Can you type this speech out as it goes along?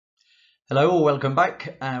Hello, welcome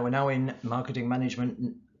back. We're now in Marketing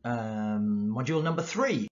Management module number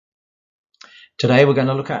 3. Today we're going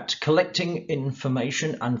to look at collecting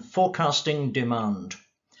information and forecasting demand.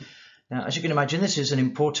 Now, as you can imagine, this is an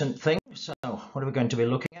important thing. So what are we going to be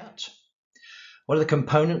looking at? What are the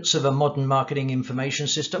components of a modern marketing information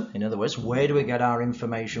system? In other words, where do we get our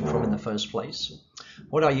information from in the first place?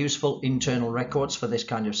 What are useful internal records for this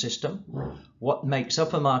kind of system? What makes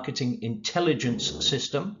up a marketing intelligence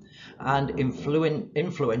system? And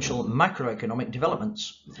influential macroeconomic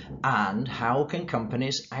developments? And how can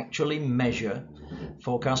companies actually measure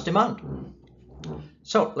forecast demand?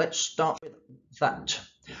 So let's start with that.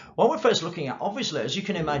 What we're first looking at, obviously, as you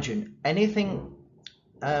can imagine, anything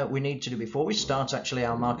we need to do before we start actually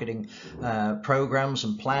our marketing programs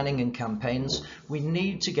and planning and campaigns, we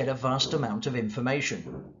need to get a vast amount of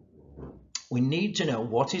information. We need to know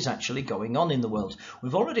what is actually going on in the world.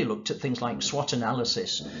 We've already looked at things like SWOT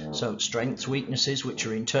analysis, so strengths, weaknesses, which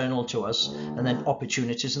are internal to us, and then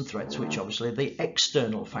opportunities and threats, which obviously are the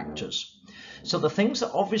external factors. So the things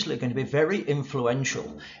that obviously are going to be very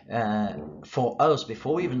influential for us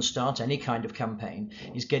before we even start any kind of campaign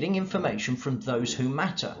is getting information from those who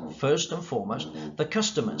matter. First and foremost, the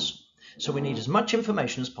customers. So we need as much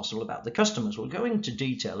information as possible about the customers. We'll go into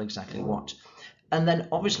detail exactly what. And then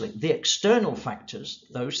obviously the external factors,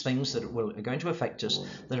 those things that are going to affect us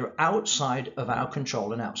that are outside of our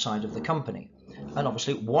control and outside of the company. And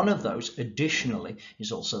obviously one of those additionally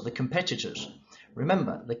is also the competitors.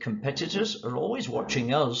 Remember, the competitors are always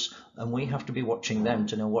watching us and we have to be watching them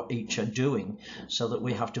to know what each are doing so that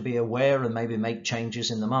we have to be aware and maybe make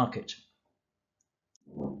changes in the market.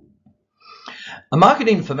 A market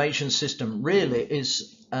information system really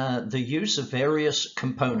is the use of various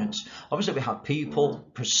components. Obviously we have people,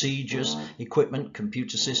 procedures, equipment,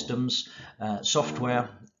 computer systems, software,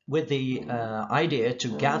 with the idea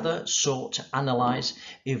to gather, sort, analyze,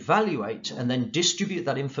 evaluate, and then distribute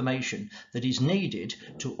that information that is needed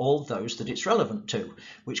to all those that it's relevant to,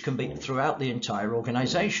 which can be throughout the entire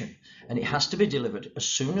organization. And it has to be delivered as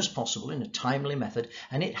soon as possible in a timely method,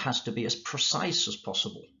 and it has to be as precise as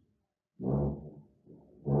possible.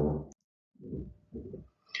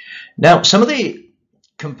 Now, some of the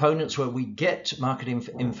components where we get marketing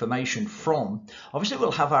information from, obviously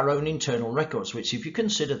we'll have our own internal records, which if you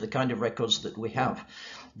consider the kind of records that we have,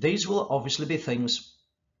 these will obviously be things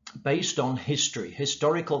based on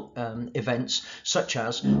historical events, such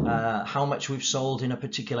as how much we've sold in a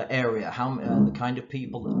particular area, the kind of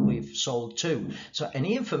people that we've sold to. So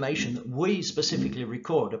any information that we specifically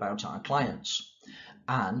record about our clients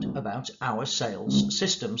and about our sales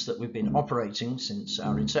systems that we've been operating since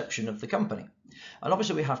our inception of the company. And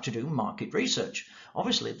obviously we have to do market research.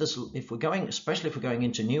 Obviously, especially if we're going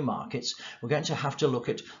into new markets, we're going to have to look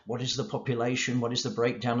at what is the population, what is the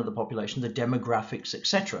breakdown of the population, the demographics,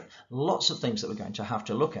 etc. Lots of things that we're going to have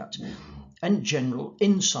to look at. And general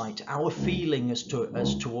insight, our feeling as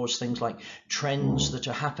towards things like trends that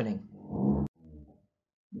are happening.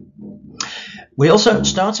 We also,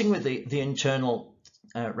 starting with the internal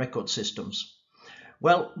record systems.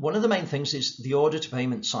 Well, one of the main things is the order to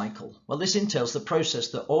payment cycle. Well, this entails the process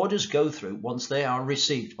that orders go through once they are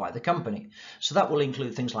received by the company. So that will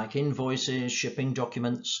include things like invoices, shipping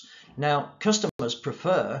documents. Now, customers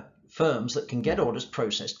prefer firms that can get orders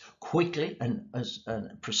processed quickly and as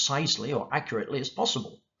precisely or accurately as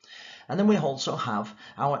possible. And then we also have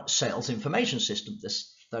our sales information system,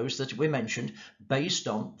 those that we mentioned, based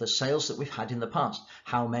on the sales that we've had in the past.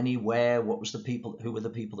 How many, where, what was the people, who were the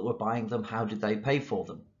people that were buying them, how did they pay for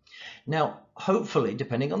them? Now, hopefully,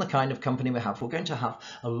 depending on the kind of company we have, we're going to have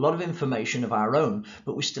a lot of information of our own,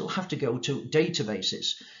 but we still have to go to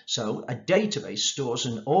databases. So a database stores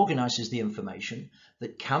and organizes the information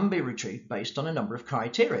that can be retrieved based on a number of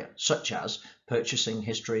criteria, such as purchasing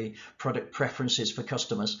history, product preferences for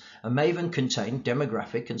customers, and may even contain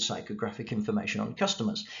demographic and psychographic information on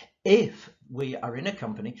customers, if we are in a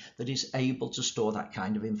company that is able to store that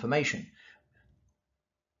kind of information.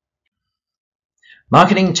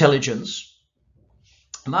 Marketing intelligence.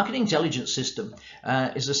 A marketing intelligence system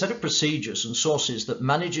is a set of procedures and sources that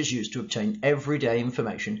managers use to obtain everyday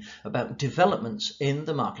information about developments in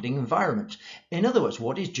the marketing environment. In other words,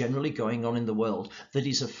 what is generally going on in the world that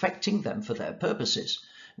is affecting them for their purposes.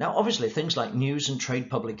 Now, obviously, things like news and trade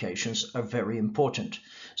publications are very important.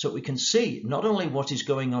 So we can see not only what is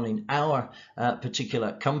going on in our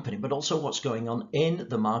particular company, but also what's going on in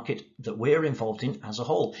the market that we're involved in as a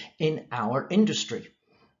whole, in our industry.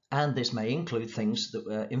 And this may include things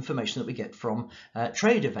that information that we get from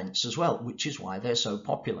trade events as well, which is why they're so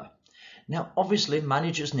popular. Now, obviously,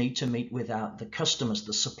 managers need to meet with the customers,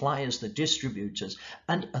 the suppliers, the distributors,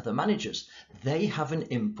 and other managers. They have an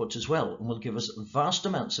input as well and will give us vast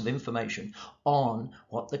amounts of information on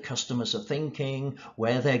what the customers are thinking,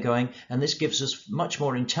 where they're going, and this gives us much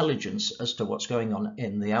more intelligence as to what's going on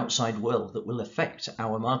in the outside world that will affect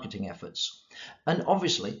our marketing efforts. And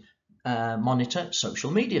obviously, monitor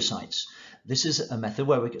social media sites. This is a method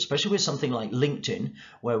where we, especially with something like LinkedIn,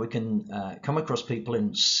 where we can come across people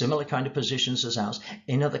in similar kind of positions as ours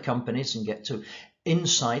in other companies and get to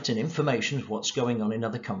insight and information of what's going on in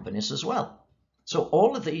other companies as well. So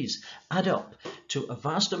all of these add up to a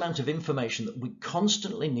vast amount of information that we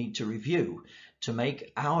constantly need to review to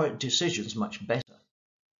make our decisions much better.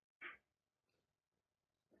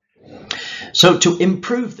 So to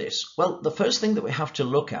improve this, well, the first thing that we have to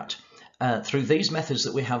look at through these methods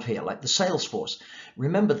that we have here, like the sales force.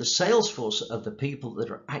 Remember, the sales force are the people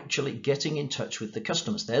that are actually getting in touch with the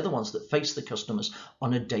customers. They're the ones that face the customers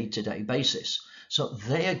on a day-to-day basis. So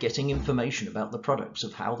they are getting information about the products,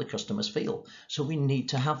 of how the customers feel. So we need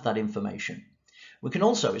to have that information. We can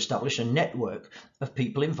also establish a network of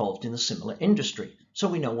people involved in a similar industry, so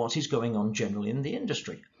we know what is going on generally in the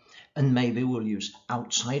industry. And maybe we'll use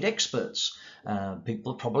outside experts,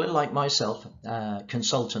 people probably like myself,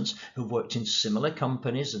 consultants who've worked in similar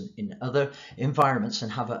companies and in other environments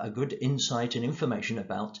and have a good insight and information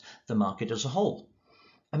about the market as a whole.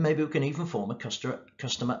 And maybe we can even form a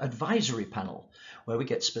customer advisory panel where we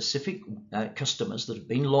get specific customers that have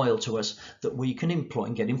been loyal to us that we can employ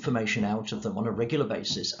and get information out of them on a regular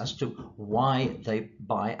basis as to why they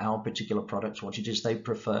buy our particular products, what it is they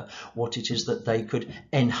prefer, what it is that they could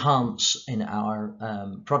enhance in our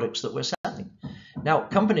products that we're selling. Now,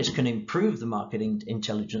 companies can improve the marketing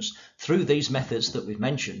intelligence through these methods that we've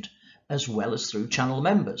mentioned, as well as through channel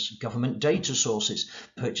members, government data sources,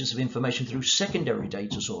 purchase of information through secondary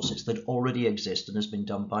data sources that already exist and has been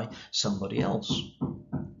done by somebody else.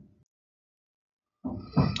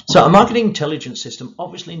 So a marketing intelligence system,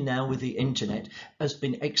 obviously now with the internet, has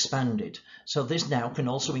been expanded. So this now can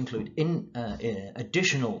also include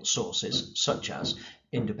additional sources such as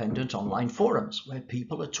independent online forums where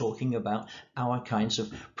people are talking about our kinds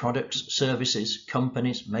of products, services,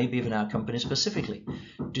 companies, maybe even our company specifically.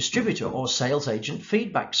 Distributor or sales agent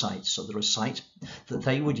feedback sites, so they're a site that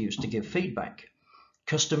they would use to give feedback.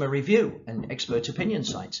 Customer review and expert opinion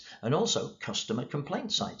sites, and also customer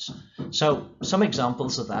complaint sites. So some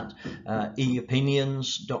examples of that,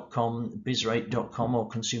 eopinions.com, bizrate.com or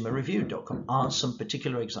consumerreview.com are some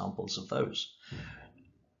particular examples of those.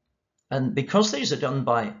 And because these are done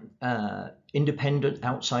by independent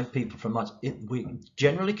outside people from us, we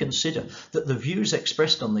generally consider that the views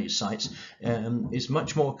expressed on these sites is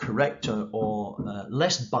much more correct or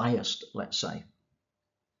less biased, let's say.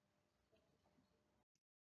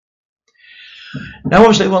 Now,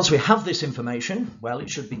 obviously, once we have this information, well, it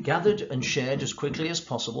should be gathered and shared as quickly as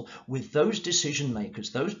possible with those decision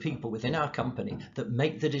makers, those people within our company that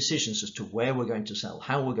make the decisions as to where we're going to sell,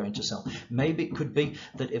 how we're going to sell. Maybe it could be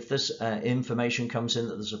that if this information comes in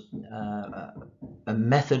that there's a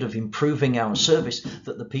method of improving our service,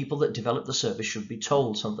 that the people that develop the service should be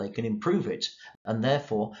told so they can improve it and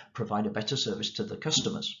therefore provide a better service to the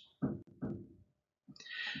customers.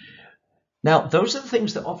 Now, those are the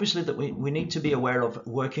things that obviously that we need to be aware of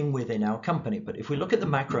working within our company. But if we look at the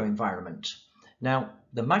macro environment, now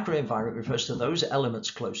the macro environment refers to those elements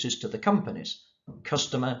closest to the companies,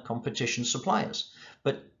 customer, competition, suppliers.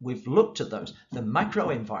 But we've looked at those. The macro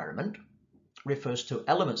environment refers to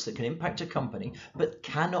elements that can impact a company but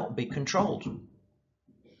cannot be controlled.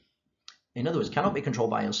 In other words, cannot be controlled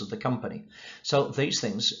by us as the company. So these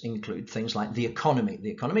things include things like the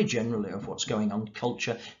economy generally of what's going on,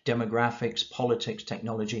 culture, demographics, politics,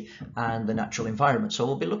 technology, and the natural environment. So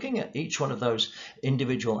we'll be looking at each one of those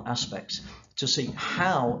individual aspects to see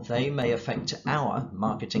how they may affect our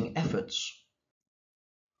marketing efforts.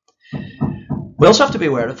 We also have to be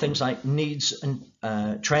aware of things like needs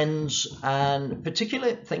and trends, and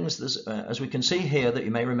particular things as we can see here that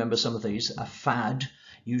you may remember some of these, a fad,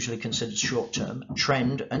 usually considered short-term,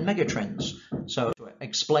 trend and megatrends. So to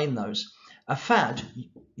explain those, a fad,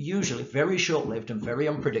 usually very short-lived and very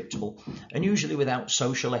unpredictable, and usually without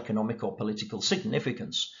social, economic or political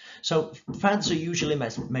significance. So fads are usually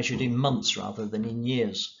measured in months rather than in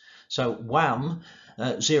years. So Wham!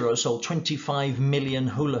 Zero sold 25 million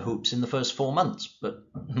hula hoops in the first 4 months, but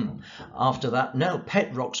after that, no,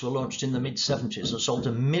 pet rocks were launched in the mid-70s and sold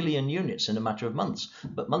 1 million units in a matter of months,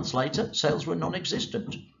 but months later, sales were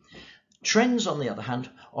non-existent. Trends, on the other hand,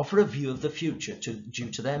 offer a view of the future due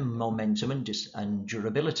to their momentum and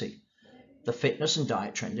durability. The fitness and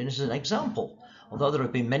diet trend is an example. Although there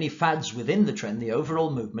have been many fads within the trend, the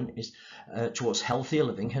overall movement is towards healthier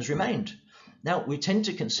living has remained. Now, we tend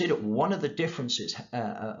to consider one of the differences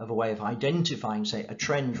of a way of identifying, say, a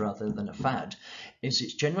trend rather than a fad, is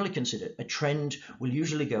it's generally considered a trend will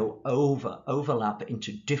usually go overlap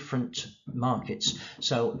into different markets.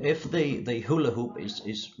 So if the hula hoop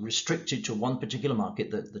is restricted to one particular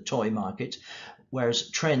market, the toy market,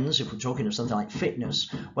 whereas trends, if we're talking of something like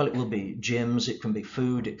fitness, well, it will be gyms, it can be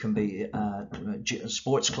food, it can be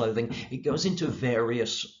sports clothing. It goes into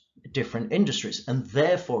various different industries and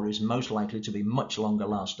therefore is most likely to be much longer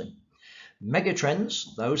lasting.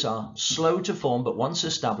 Megatrends, those are slow to form, but once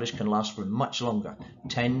established can last for much longer,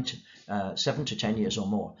 7 to 10 years or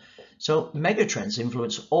more. So megatrends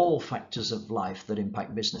influence all factors of life that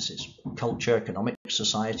impact businesses, culture, economic,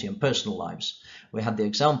 society, and personal lives. We had the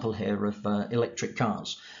example here of electric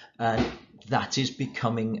cars, and that is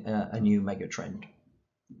becoming a new megatrend.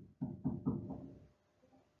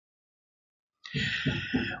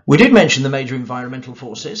 We did mention the major environmental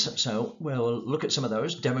forces, so we'll look at some of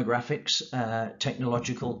those: demographics,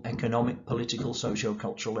 technological, economic, political,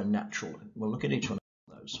 socio-cultural, and natural. We'll look at each one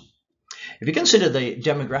of those. If you consider the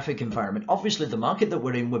demographic environment, obviously the market that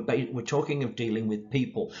we're in, we're talking of dealing with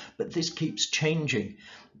people, but this keeps changing.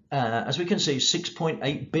 As we can see,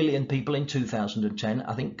 6.8 billion people in 2010.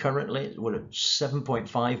 I think currently we're at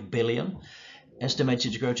 7.5 billion,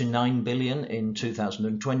 estimated to grow to 9 billion in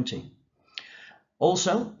 2020.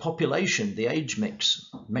 Also, population, the age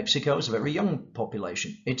mix. Mexico is a very young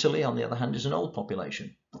population. Italy, on the other hand, is an old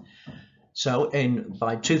population. So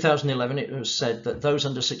by 2011, it was said that those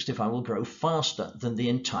under 65 will grow faster than the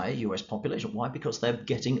entire US population. Why? Because they're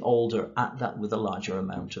getting older at that with a larger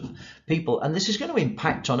amount of people. And this is going to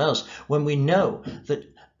impact on us when we know that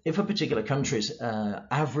if a particular country's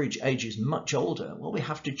average age is much older, well, we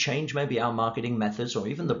have to change maybe our marketing methods or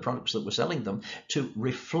even the products that we're selling them to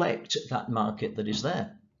reflect that market that is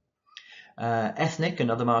there. Ethnic and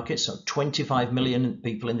other markets, so 25 million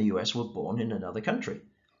people in the US were born in another country.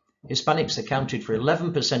 Hispanics accounted for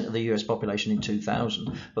 11% of the US population in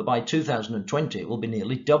 2000, but by 2020 it will be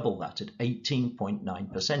nearly double that at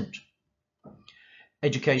 18.9%.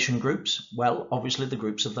 Education groups, well, obviously the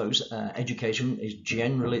groups of those, education is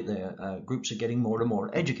generally, the groups are getting more and more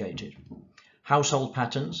educated. Household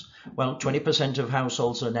patterns, well, 20% of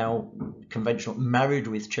households are now conventional, married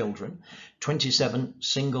with children. 27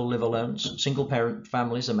 single live alones, single parent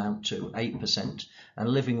families amount to 8%, and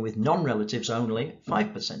living with non-relatives only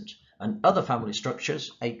 5%, and other family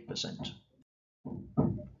structures 8%.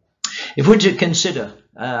 If we're to consider,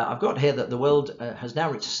 I've got here that the world has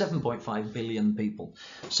now reached 7.5 billion people.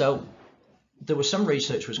 So there was some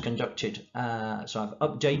research was conducted, so I've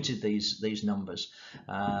updated these numbers,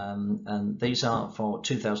 and these are for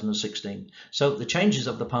 2016. So the changes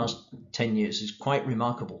of the past 10 years is quite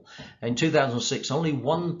remarkable. In 2006, only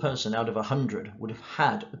 1 person out of 100 would have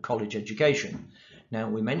had a college education. Now,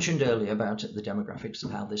 we mentioned earlier about the demographics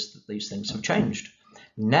of how these things have changed.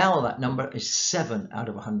 Now that number is 7 out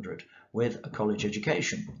of 100 with a college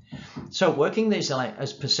education. So working these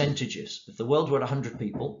as percentages, if the world were 100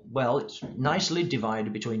 people, well, it's nicely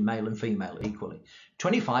divided between male and female equally.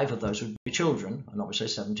 25 of those would be children, and obviously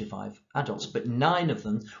 75 adults, but 9 of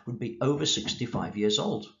them would be over 65 years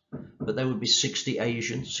old. But there would be 60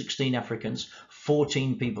 Asians, 16 Africans,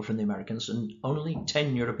 14 people from the Americans, and only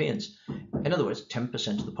 10 Europeans. In other words,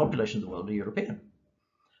 10% of the population of the world are European.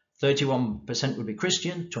 31% would be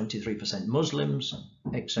Christian, 23% Muslims,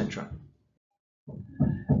 etc.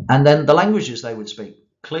 And then the languages they would speak.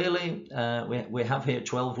 Clearly, we have here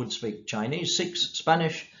 12 would speak Chinese, 6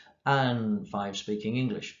 Spanish, and 5 speaking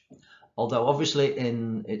English. Although obviously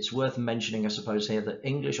it's worth mentioning, I suppose, here that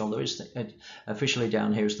English, although it's officially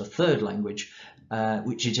down here as the 3rd language,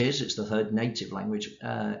 which it's the 3rd native language,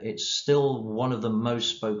 it's still one of the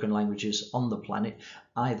most spoken languages on the planet,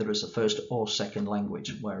 either as a 1st or 2nd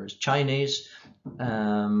language, whereas Chinese,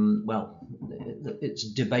 well, it's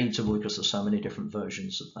debatable because there's so many different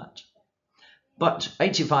versions of that. But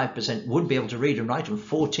 85% would be able to read and write, and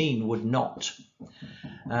 14 would not.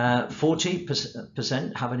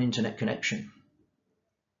 40% have an internet connection.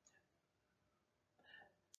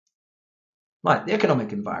 Right, the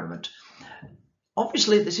economic environment.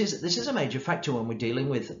 Obviously, this is a major factor when we're dealing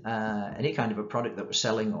with any kind of a product that we're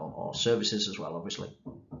selling or services as well, obviously.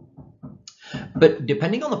 But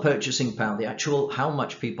depending on the purchasing power, the actual how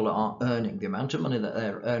much people are earning, the amount of money that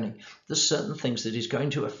they're earning, there's certain things that is going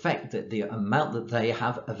to affect the amount that they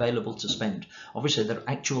have available to spend. Obviously, their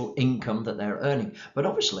actual income that they're earning, but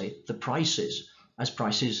obviously the prices. As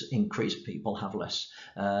prices increase, people have less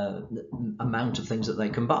amount of things that they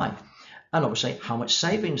can buy. And obviously how much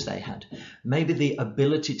savings they had. Maybe the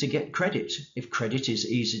ability to get credit. If credit is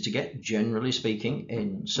easy to get, generally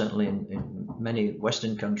speaking, certainly in many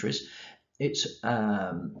Western countries, it's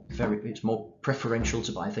more preferential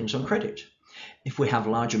to buy things on credit. If we have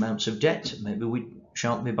large amounts of debt, maybe we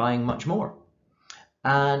shan't be buying much more.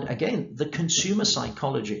 And again, the consumer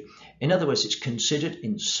psychology. In other words, it's considered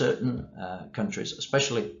in certain countries,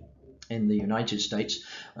 especially in the United States,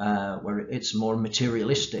 where it's more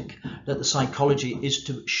materialistic, that the psychology is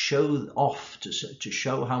to show off, to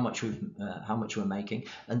show how much we're making,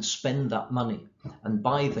 and spend that money and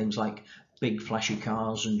buy things like big flashy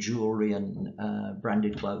cars and jewelry and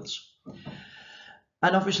branded clothes.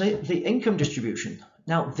 And obviously the income distribution.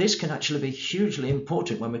 Now, this can actually be hugely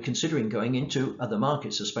important when we're considering going into other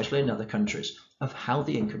markets, especially in other countries, of how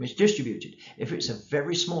the income is distributed. If it's a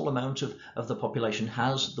very small amount of the population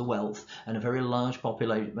has the wealth and a very large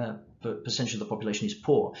percentage of the population is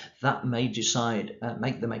poor, that may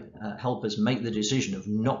help us make the decision of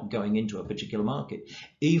not going into a particular market,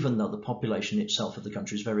 even though the population itself of the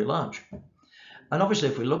country is very large. And obviously,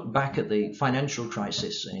 if we look back at the financial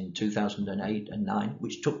crisis in 2008 and 9,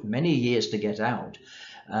 which took many years to get out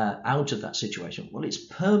of that situation, well, it's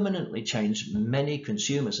permanently changed many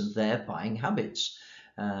consumers and their buying habits.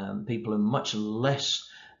 People are much less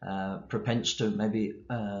propense to maybe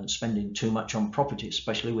spending too much on property,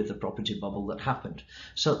 especially with the property bubble that happened.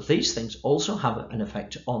 So these things also have an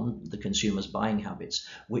effect on the consumer's buying habits,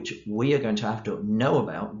 which we are going to have to know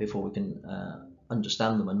about before we can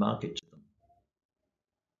understand them and market to them.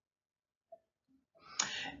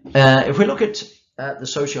 If we look at the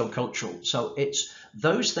socio-cultural, so it's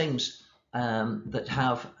those things that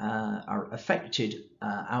are affected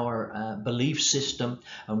our belief system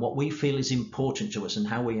and what we feel is important to us and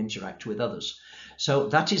how we interact with others. So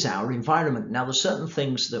that is our environment. Now, there's certain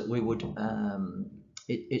things that we would,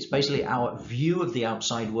 it's basically our view of the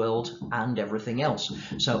outside world and everything else.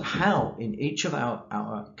 So how in each of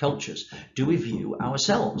our cultures do we view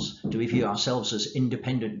ourselves? Do we view ourselves as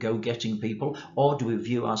independent, go-getting people, or do we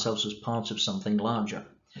view ourselves as part of something larger?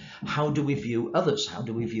 How do we view others? How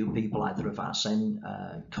do we view people either of our same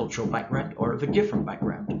cultural background or of a different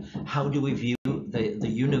background? How do we view the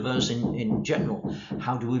universe in general?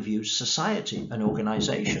 How do we view society and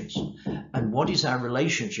organizations? And what is our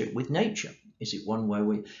relationship with nature? Is it one where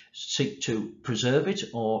we seek to preserve it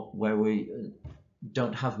or where we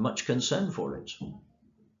don't have much concern for it?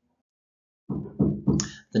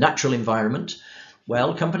 The natural environment.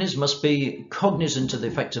 Well, companies must be cognizant of the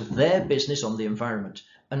effect of their business on the environment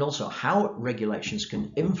and also how regulations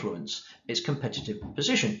can influence its competitive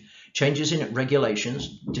position. Changes in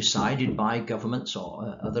regulations decided by governments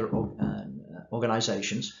or other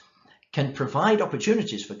organizations can provide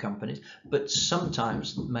opportunities for companies, but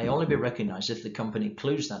sometimes may only be recognized if the company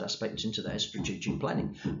includes that aspect into their strategic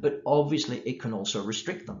planning. But obviously it can also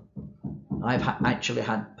restrict them. I've actually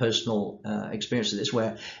had personal experience of this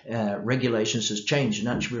where regulations has changed and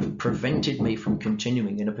actually prevented me from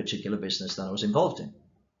continuing in a particular business that I was involved in.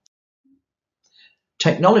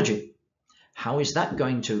 Technology. How is that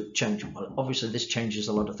going to change? Well, obviously this changes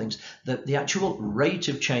a lot of things. The actual rate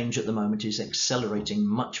of change at the moment is accelerating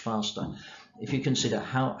much faster. If you consider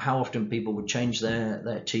how often people would change their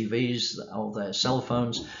TVs or their cell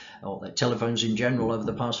phones or their telephones in general over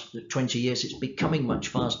the past 20 years, it's becoming much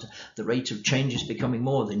faster. The rate of change is becoming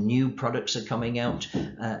more. The new products are coming out.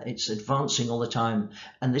 It's advancing all the time.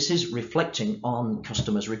 And this is reflecting on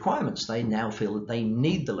customers' requirements. They now feel that they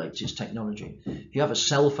need the latest technology. If you have a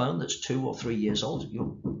cell phone that's 2 or 3 years old,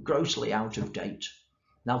 you're grossly out of date.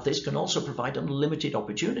 Now, this can also provide unlimited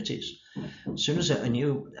opportunities. As soon as a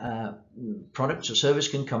new product or service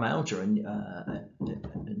can come out or a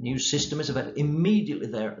new system is available, immediately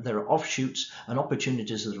there are offshoots and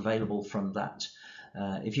opportunities that are available from that.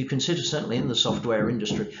 If you consider, certainly in the software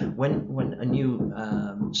industry, when a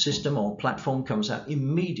new system or platform comes out,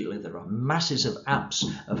 immediately there are masses of apps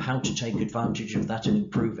of how to take advantage of that and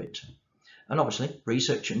improve it. And obviously,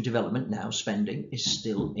 research and development now spending is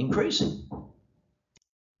still increasing.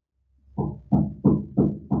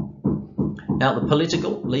 Now, the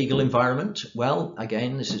political, legal environment, well,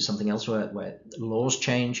 again, this is something else where laws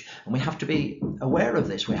change, and we have to be aware of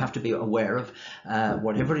this. We have to be aware of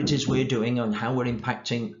whatever it is we're doing and how we're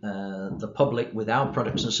impacting the public with our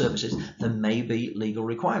products and services. There may be legal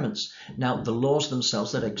requirements. Now, the laws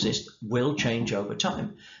themselves that exist will change over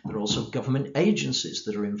time. There are also government agencies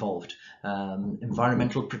that are involved,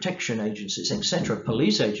 environmental protection agencies, etc.,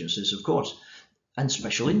 police agencies, of course, and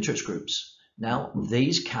special interest groups. Now,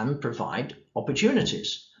 these can provide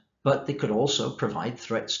opportunities, but they could also provide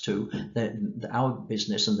threats to our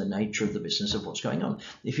business and the nature of the business of what's going on.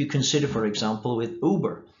 If you consider, for example, with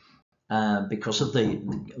Uber, because of the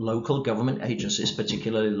local government agencies,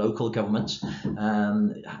 particularly local governments,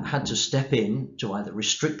 had to step in to either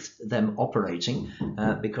restrict them operating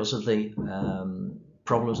because of the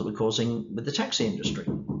problems that we're causing with the taxi industry.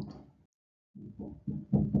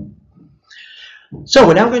 So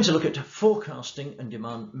we're now going to look at forecasting and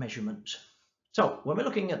demand measurement. So when we're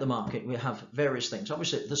looking at the market, we have various things.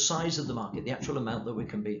 Obviously, the size of the market, the actual amount that we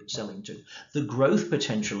can be selling to, the growth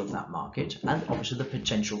potential of that market, and obviously the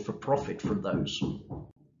potential for profit from those.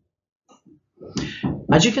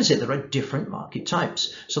 As you can see, there are different market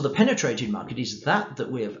types. So the penetrated market is that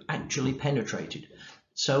we have actually penetrated.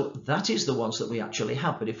 So that is the ones that we actually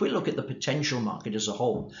have. But if we look at the potential market as a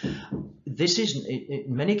whole, this isn't,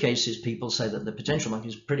 in many cases, people say that the potential market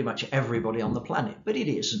is pretty much everybody on the planet, but it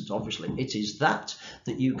isn't, obviously. It is that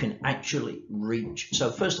you can actually reach.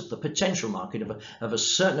 So first off, the potential market of a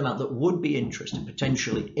certain amount that would be interested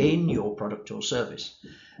potentially in your product or service.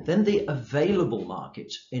 Then the available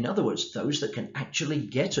market, in other words, those that can actually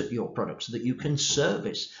get at your products that you can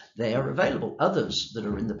service, they are available. Others that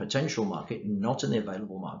are in the potential market, not in the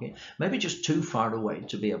available market, maybe just too far away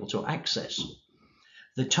to be able to access.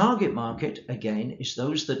 The target market, again, is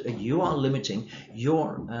those that you are limiting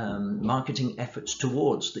your marketing efforts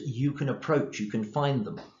towards, that you can approach, you can find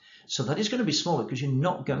them. So that is going to be smaller because you're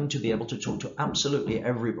not going to be able to talk to absolutely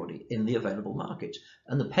everybody in the available market.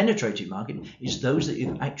 And the penetrated market is those that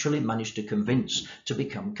you've actually managed to convince to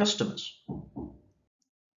become customers.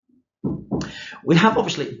 We have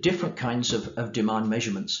obviously different kinds of demand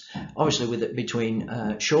measurements, obviously with it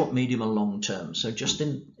between short, medium and long term. So just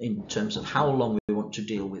in terms of how long we want to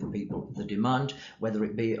deal with people, the demand, whether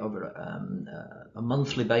it be over a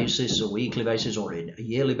monthly basis, a weekly basis, or in a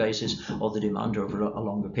yearly basis, or the demand over a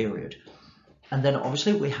longer period. And then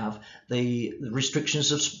obviously we have the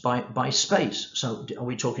restrictions of by space. So are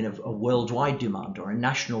we talking of a worldwide demand or a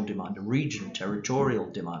national demand, a regional, territorial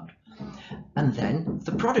demand? And then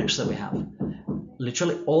the products that we have,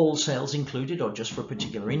 literally all sales included, or just for a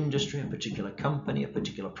particular industry, a particular company, a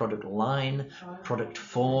particular product line, product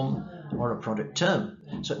form, or a product term.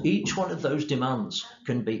 So each one of those demands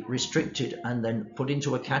can be restricted and then put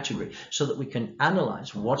into a category so that we can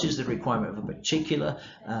analyze what is the requirement of a particular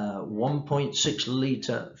 1.6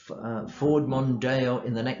 litre Ford Mondeo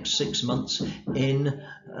in the next 6 months in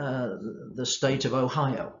the state of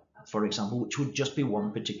Ohio, for example, which would just be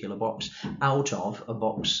one particular box out of a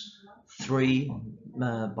box 3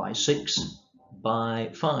 by 6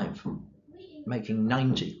 by 5, making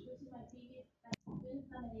 90.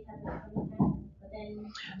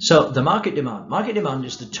 So the market demand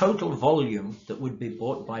is the total volume that would be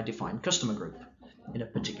bought by a defined customer group in a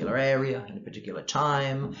particular area, in a particular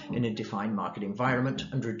time, in a defined market environment,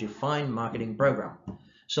 under a defined marketing program.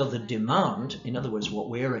 So the demand, in other words, what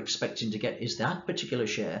we're expecting to get is that particular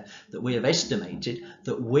share that we have estimated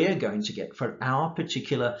that we're going to get for our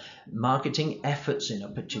particular marketing efforts in a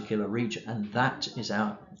particular region, and that is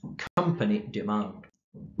our company demand.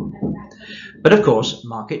 But of course,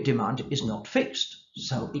 market demand is not fixed,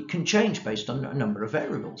 so it can change based on a number of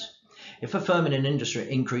variables. If a firm in an industry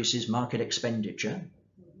increases market expenditure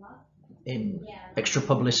in extra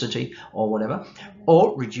publicity or whatever,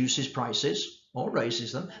 or reduces prices, or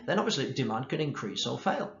raises them, then obviously demand can increase or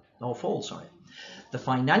fall. The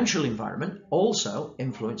financial environment also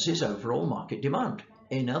influences overall market demand.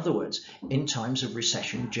 In other words, in times of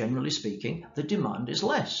recession, generally speaking, the demand is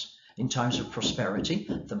less. In times of prosperity,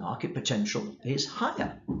 the market potential is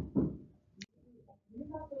higher.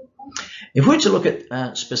 If we were to look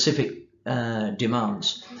at specific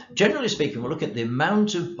demands, generally speaking, we'll look at the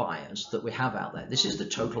amount of buyers that we have out there. This is the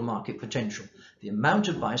total market potential, the amount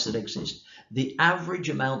of buyers that exist, the average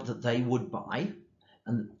amount that they would buy,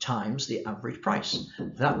 and times the average price.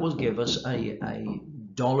 That will give us a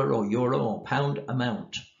dollar or euro or pound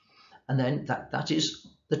amount. And then that is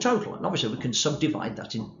the total. And obviously we can subdivide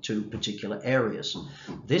that into particular areas.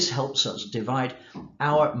 This helps us divide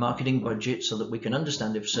our marketing budget so that we can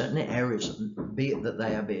understand if certain areas, be it that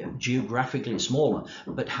they are geographically smaller,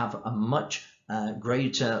 but have a much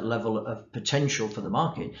greater level of potential for the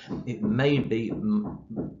market, it may be a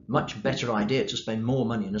much better idea to spend more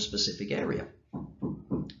money in a specific area.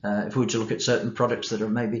 If we were to look at certain products that are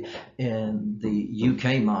maybe in the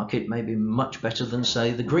UK market, maybe much better than,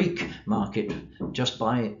 say, the Greek market, just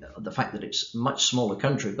by the fact that it's a much smaller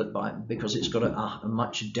country, but because it's got a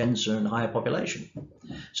much denser and higher population.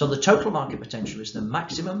 So the total market potential is the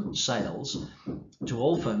maximum sales to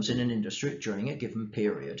all firms in an industry during a given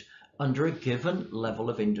period under a given level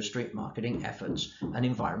of industry marketing efforts and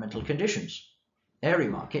environmental conditions. Area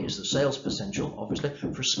market is the sales potential, obviously,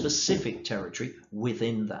 for a specific territory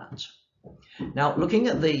within that. Now, looking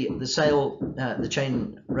at the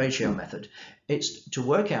chain ratio method, it's to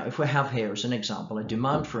work out, if we have here as an example, a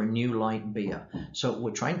demand for a new light beer. So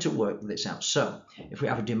we're trying to work this out. So if we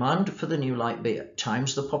have a demand for the new light beer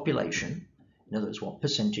times the population, in other words, what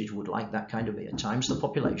percentage would like that kind of beer, times the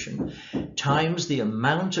population, times the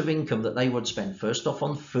amount of income that they would spend, first off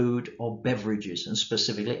on food or beverages, and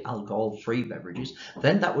specifically alcohol-free beverages,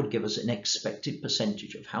 then that would give us an expected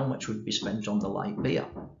percentage of how much would be spent on the light beer.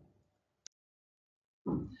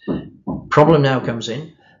 Problem now comes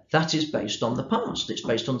in. That is based on the past. It's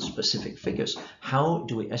based on specific figures. How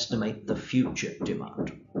do we estimate the future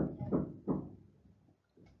demand?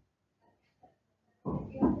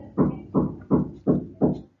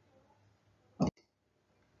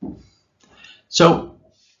 So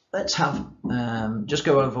let's have just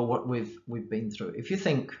go over what we've been through. If you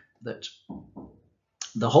think that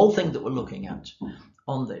the whole thing that we're looking at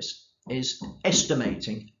on this is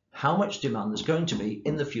estimating how much demand there's going to be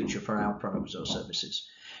in the future for our products or services.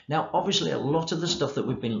 Now, obviously, a lot of the stuff that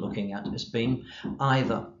we've been looking at has been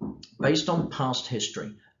either based on past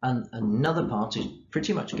history, and another part is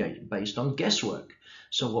pretty much based on guesswork.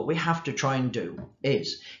 So what we have to try and do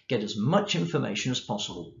is get as much information as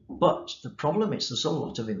possible. But the problem is there's a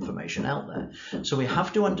lot of information out there. So we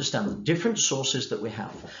have to understand the different sources that we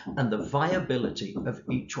have and the viability of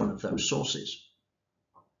each one of those sources.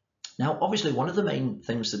 Now, obviously, one of the main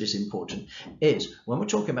things that is important is when we're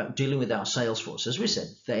talking about dealing with our sales force, as we said,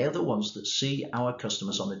 they are the ones that see our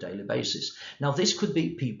customers on a daily basis. Now, this could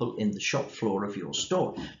be people in the shop floor of your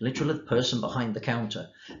store, literally the person behind the counter.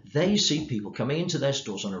 They see people coming into their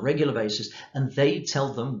stores on a regular basis, and they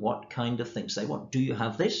tell them what kind of things they want. Do you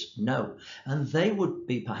have this? No. And they would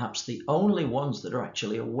be perhaps the only ones that are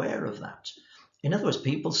actually aware of that. In other words,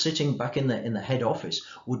 people sitting back in the head office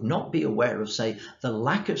would not be aware of, say, the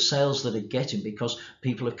lack of sales that are getting because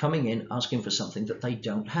people are coming in asking for something that they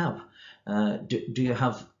don't have. Do you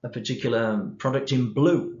have a particular product in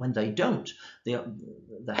blue? When they don't,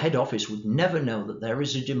 the head office would never know that there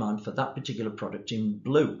is a demand for that particular product in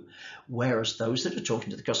blue. Whereas those that are talking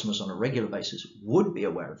to the customers on a regular basis would be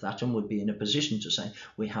aware of that and would be in a position to say,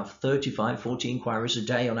 we have 35, 40 inquiries a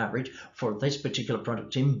day on average for this particular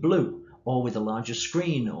product in blue, or with a larger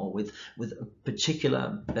screen, or with a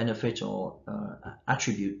particular benefit or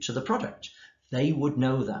attribute to the product. They would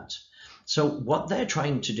know that. So what they're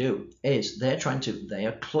trying to do is they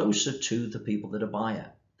are closer to the people that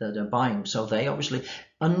are buying. So they obviously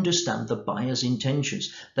understand the buyer's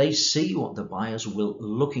intentions. They see what the buyers will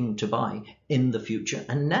looking to buy in the future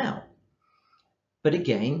and now. But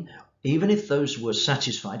again, even if those were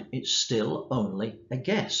satisfied, it's still only a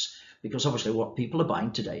guess, because obviously what people are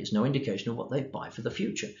buying today is no indication of what they buy for the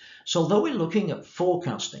future. So although we're looking at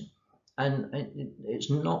forecasting, and it's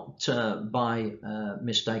not by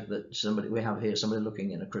mistake that we have here somebody looking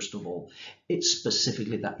in a crystal ball, it's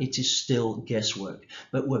specifically that it is still guesswork,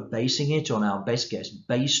 but we're basing it on our best guess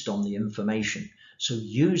based on the information. So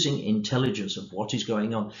using intelligence of what is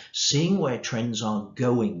going on, seeing where trends are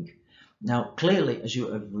going. Now, clearly, as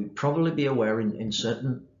you would probably be aware, in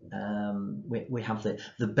certain we have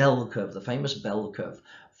the bell curve, the famous bell curve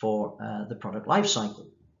for the product life cycle.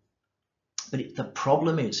 But the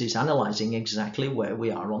problem is analyzing exactly where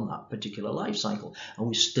we are on that particular life cycle. Are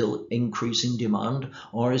we still increasing demand,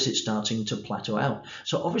 or is it starting to plateau out?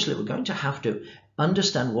 So obviously we're going to have to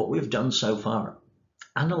understand what we've done so far,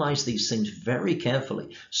 analyze these things very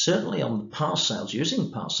carefully, certainly on past sales,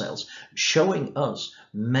 using past sales, showing us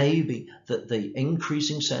maybe that the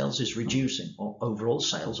increasing sales is reducing or overall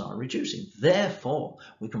sales are reducing. Therefore,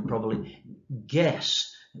 we can probably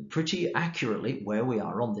guess pretty accurately where we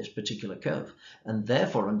are on this particular curve, and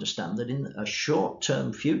therefore understand that in a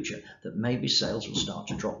short-term future that maybe sales will start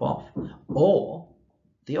to drop off, or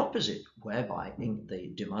the opposite, whereby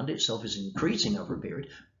the demand itself is increasing over a period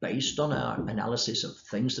based on our analysis of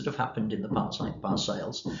things that have happened in the past, like past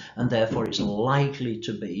sales, and therefore it's likely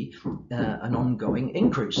to be an ongoing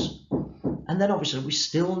increase. And then obviously we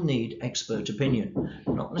still need expert opinion,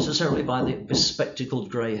 not necessarily by the bespectacled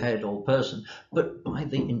grey-haired old person, but by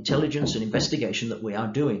the intelligence and investigation that we are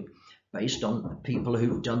doing, based on people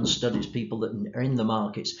who've done studies, people that are in the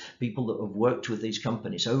markets, people that have worked with these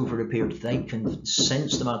companies over a period. They can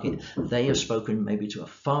sense the market. They have spoken maybe to a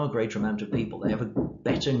far greater amount of people. They have a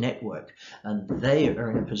better network, and they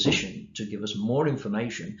are in a position to give us more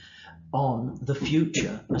information on the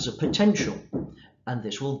future as a potential. and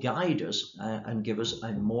this will guide us and give us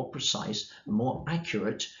a more precise, more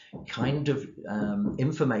accurate kind of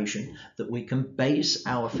information that we can base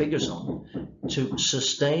our figures on to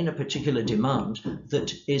sustain a particular demand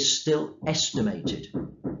that is still estimated.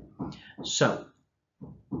 So,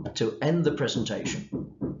 to end the presentation,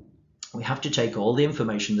 we have to take all the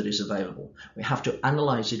information that is available. We have to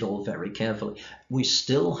analyze it all very carefully. We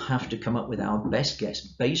still have to come up with our best guess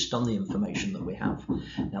based on the information that we have.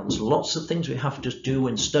 Now, there's lots of things we have to do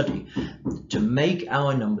and study to make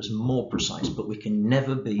our numbers more precise, but we can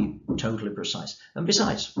never be totally precise. And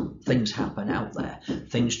besides, things happen out there.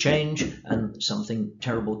 Things change, and something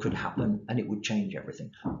terrible could happen, and it would change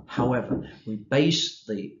everything. However, we base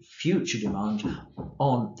the future demand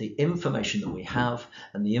on the information that we have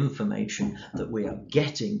and the information that we are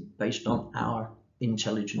getting based on our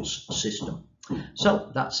intelligence system.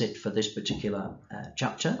 So that's it for this particular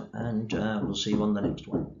chapter, and we'll see you on the next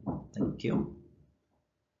one. Thank you.